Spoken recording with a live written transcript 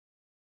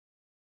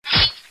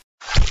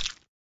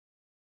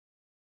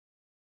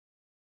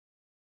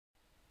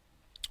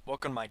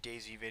Welcome to my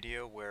DAYZ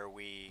video where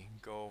we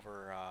go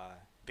over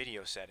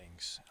video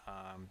settings.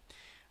 I'm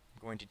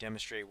going to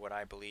demonstrate what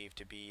I believe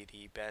to be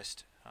the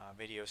best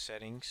video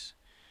settings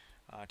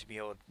to be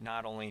able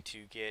not only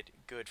to get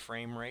good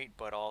frame rate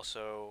but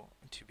also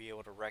to be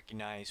able to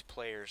recognize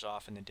players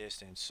off in the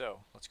distance. So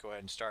let's go ahead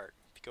and start.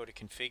 If you go to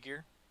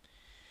configure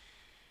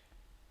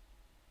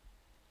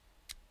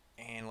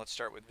and let's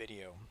start with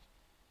video.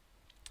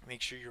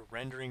 Make sure your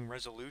rendering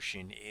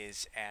resolution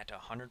is at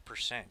 100%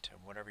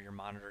 of whatever your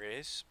monitor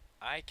is.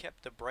 I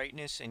kept the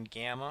brightness and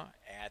gamma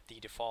at the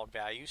default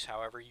values.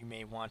 However, you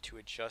may want to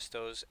adjust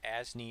those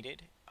as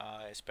needed,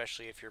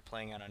 especially if you're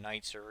playing on a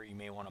night server. You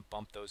may want to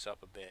bump those up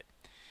a bit.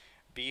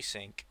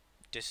 VSync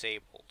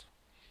disabled.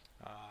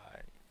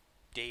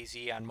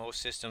 DAYZ on most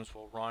systems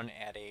will run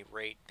at a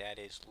rate that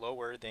is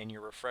lower than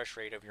your refresh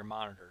rate of your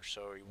monitor,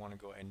 so you want to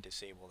go ahead and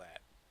disable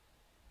that.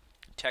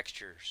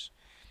 Textures.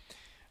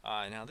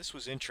 Now this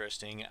was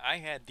interesting. I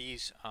had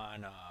these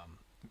on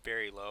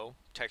very low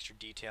texture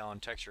detail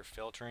and texture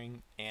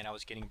filtering, and I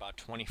was getting about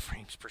 20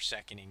 frames per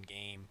second in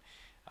game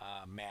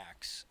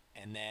max.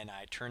 And then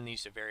I turned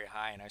these to very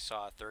high and I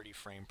saw a 30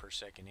 frame per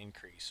second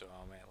increase. So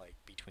I'm at like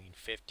between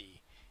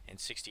 50 and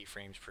 60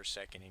 frames per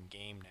second in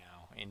game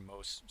now in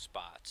most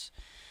spots.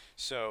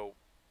 So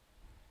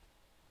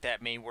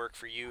that may work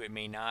for you, it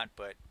may not,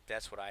 but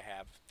that's what I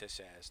have this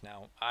as.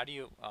 Now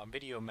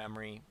video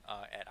memory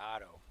at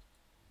auto.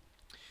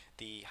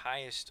 The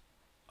highest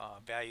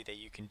value that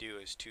you can do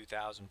is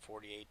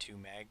 2048 2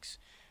 megs,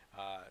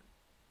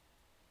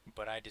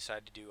 but I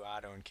decided to do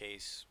auto in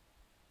case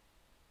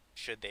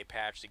should they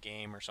patch the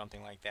game or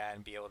something like that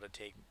and be able to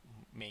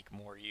make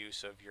more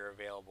use of your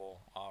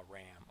available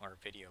RAM or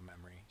video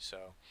memory.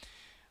 So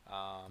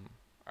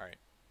alright,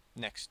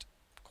 next,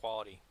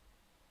 quality,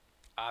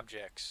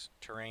 objects,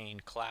 terrain,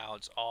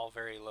 clouds, all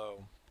very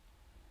low,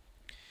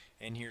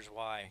 and here's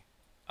why.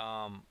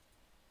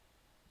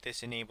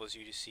 This enables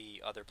you to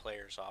see other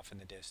players off in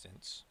the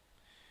distance.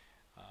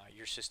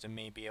 Your system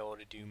may be able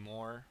to do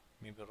more,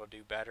 maybe it'll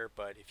do better,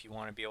 but if you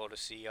want to be able to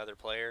see other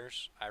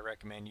players, I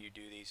recommend you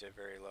do these at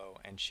very low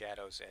and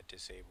shadows at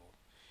disabled.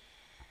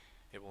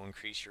 It will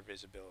increase your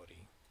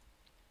visibility.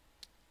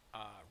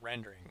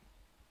 Rendering,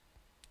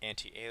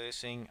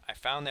 anti-aliasing. I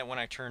found that when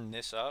I turned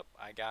this up,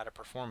 I got a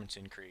performance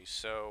increase.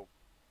 So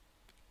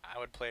I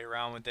would play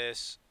around with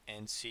this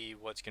and see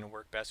what's going to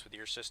work best with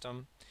your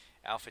system.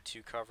 Alpha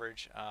 2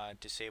 coverage,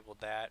 disabled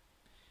that.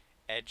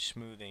 Edge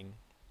smoothing.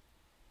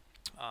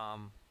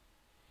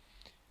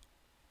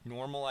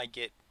 Normal, I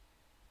get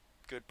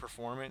good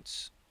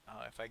performance.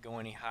 If I go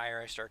any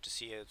higher, I start to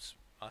see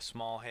a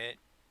small hit.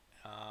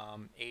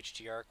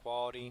 HDR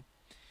quality.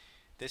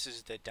 This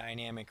is the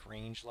dynamic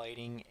range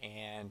lighting,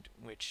 and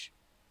which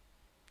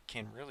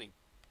can really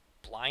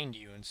blind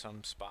you in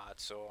some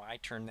spots. So I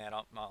turned that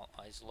up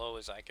as low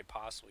as I could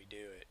possibly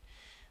do it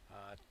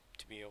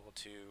to be able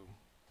to,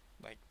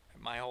 like,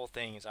 my whole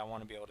thing is I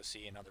want to be able to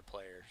see another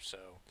player. So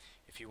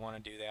if you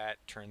want to do that,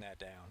 turn that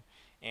down.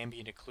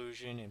 Ambient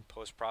occlusion and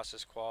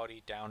post-process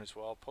quality down as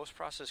well.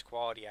 Post-process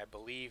quality, I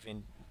believe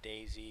in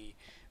DAYZ,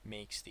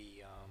 makes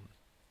the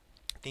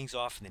things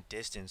off in the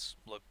distance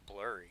look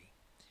blurry,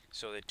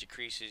 so that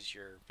decreases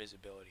your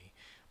visibility.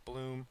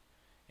 Bloom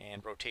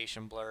and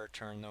rotation blur,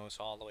 turn those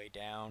all the way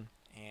down,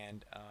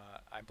 and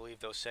I believe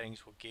those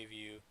settings will give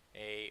you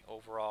a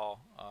overall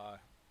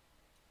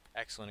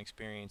excellent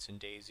experience in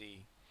DAYZ.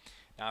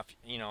 Now,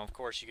 of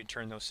course, you can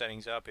turn those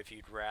settings up if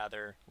you'd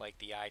rather like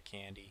the eye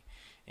candy,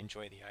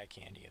 enjoy the eye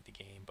candy of the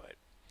game, but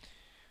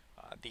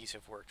these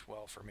have worked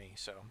well for me.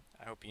 So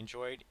I hope you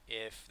enjoyed.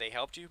 If they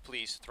helped you,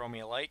 please throw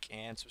me a like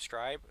and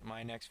subscribe.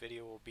 My next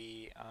video will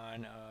be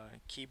on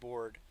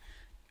keyboard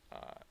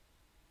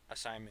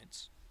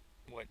assignments.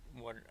 What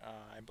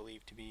I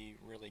believe to be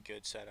really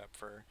good setup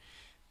for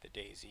the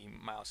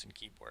DAYZ mouse and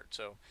keyboard.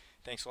 So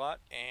thanks a lot,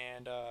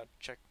 and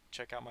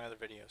check out my other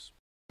videos.